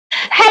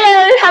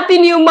happy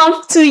new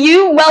month to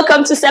you.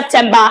 Welcome to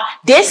September.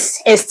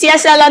 This is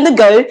TSL on the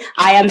go.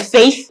 I am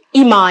Faith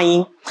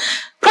Imai.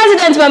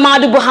 President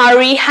Muhammadu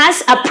Buhari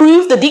has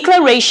approved the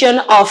declaration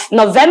of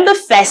November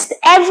 1st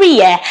every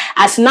year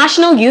as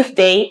National Youth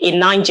Day in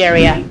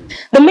Nigeria.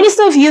 The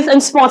Minister of Youth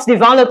and Sports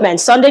Development,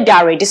 Sunday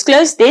Dare,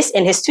 disclosed this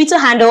in his Twitter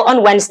handle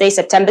on Wednesday,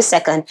 September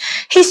 2nd.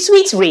 His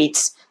tweet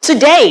reads,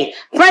 "Today,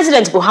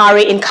 President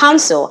Buhari in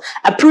Council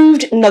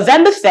approved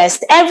November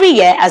 1st every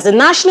year as the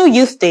National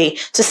Youth Day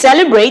to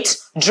celebrate,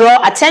 draw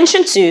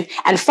attention to,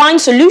 and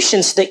find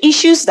solutions to the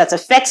issues that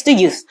affect the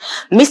youth.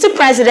 Mr.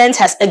 President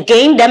has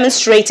again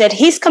demonstrated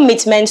his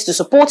commitment to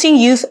supporting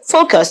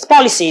youth-focused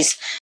policies."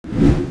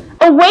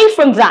 Away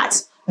from that,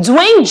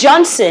 Dwayne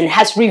Johnson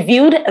has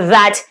revealed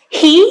that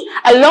he,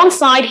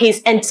 alongside his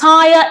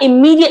entire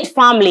immediate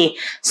family,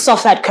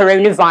 suffered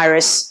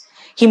coronavirus.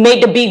 He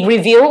made the big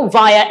reveal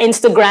via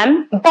Instagram,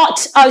 but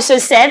also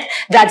said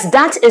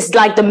that is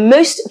like the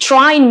most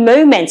trying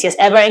moment he has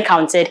ever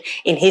encountered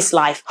in his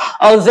life,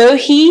 although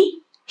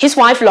he, his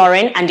wife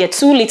Lauren, and their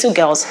two little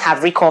girls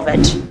have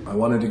recovered. I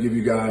wanted to give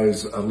you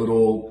guys a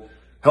little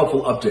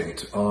helpful update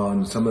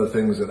on some of the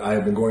things that I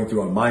have been going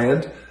through on my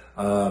end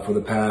for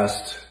the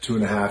past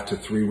 2.5 to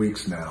 3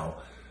 weeks now.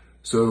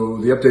 So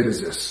the update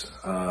is this.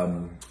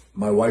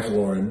 My wife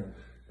Lauren,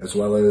 as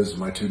well as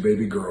my two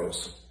baby girls,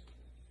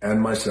 and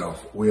myself,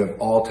 we have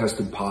all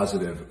tested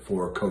positive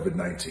for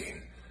COVID-19.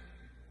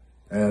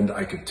 And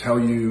I could tell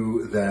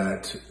you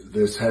that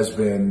this has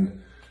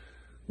been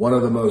one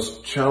of the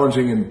most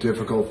challenging and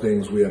difficult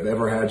things we have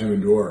ever had to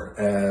endure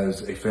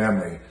as a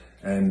family.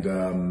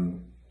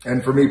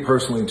 And for me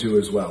personally too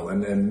as well.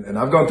 And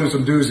I've gone through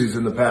some doozies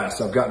in the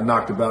past. I've gotten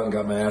knocked about and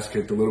got my ass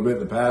kicked a little bit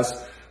in the past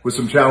with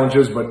some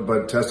challenges,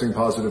 but testing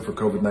positive for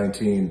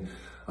COVID-19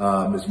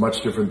 is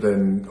much different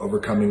than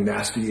overcoming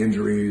nasty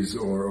injuries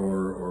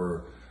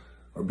or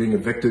being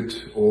evicted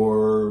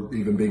or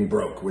even being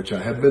broke, which I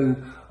have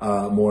been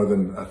more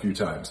than a few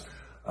times.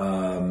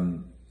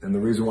 And the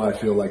reason why I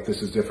feel like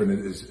this is different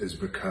is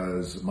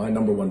because my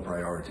number one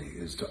priority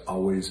is to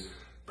always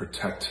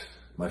protect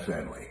my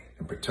family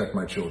and protect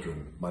my children,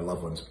 my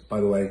loved ones.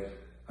 By the way,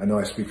 I know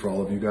I speak for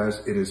all of you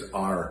guys. It is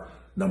our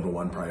number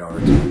one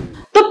priority.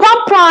 The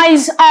pump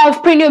price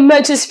of premium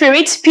motor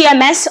spirits,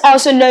 PMS,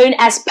 also known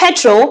as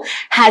petrol,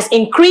 has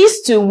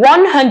increased to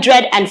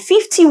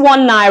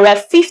 151 naira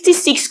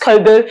 56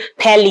 kobo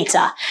per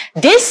litre.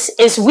 This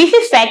is with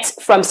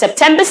effect from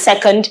September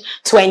 2nd,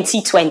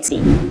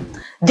 2020.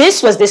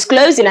 This was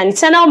disclosed in an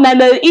internal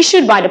memo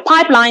issued by the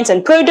Pipelines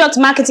and Product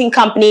Marketing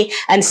Company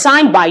and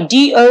signed by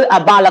D.O.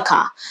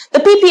 Abalaka. The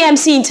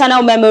PPMC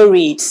internal memo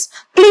reads,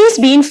 "Please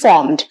be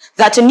informed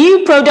that a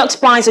new product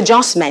price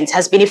adjustment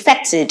has been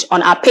effected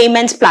on our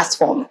payment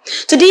platform.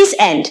 To this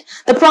end,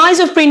 the price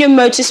of premium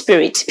motor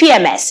spirit,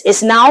 PMS,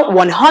 is now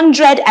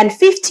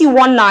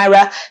 151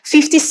 naira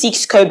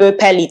 56 kobo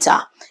per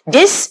litre.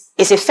 This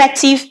is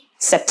effective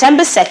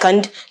September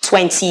 2nd,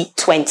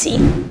 2020.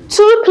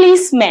 Two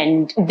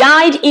policemen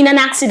died in an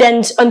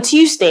accident on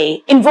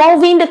Tuesday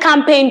involving the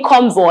campaign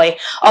convoy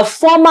of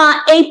former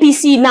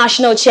APC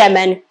National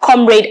Chairman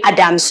Comrade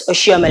Adams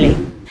Oshiomhole.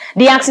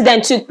 The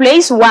accident took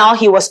place while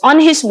he was on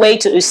his way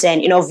to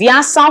Usen in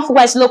Ovia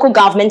Southwest local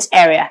government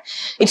area.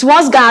 It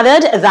was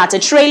gathered that a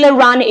trailer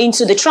ran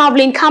into the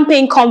traveling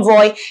campaign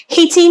convoy,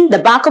 hitting the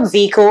backup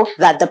vehicle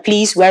that the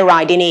police were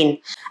riding in.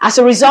 As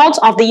a result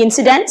of the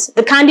incident,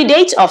 the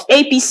candidate of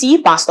APC,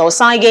 Pastor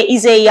Osaige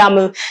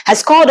Izeyamu,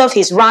 has called off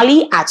his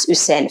rally at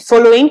Usen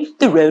following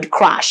the road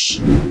crash.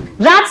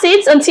 That's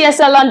it on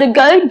TSL on the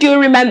go. Do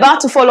remember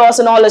to follow us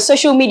on all our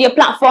social media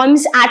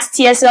platforms at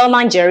TSL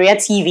Nigeria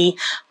TV.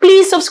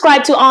 Please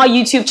subscribe to our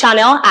YouTube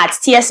channel at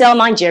TSL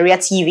Nigeria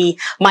TV.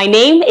 My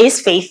name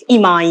is Faith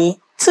Imai.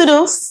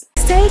 Toodles.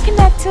 Stay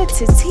connected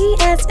to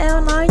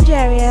TSL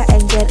Nigeria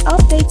and get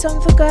updates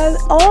on the go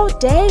all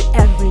day,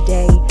 every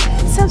day.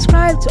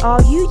 Subscribe to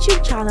our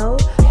YouTube channel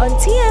on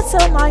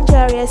TSL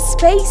Nigeria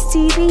Space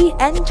TV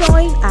and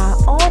join our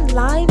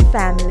online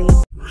family.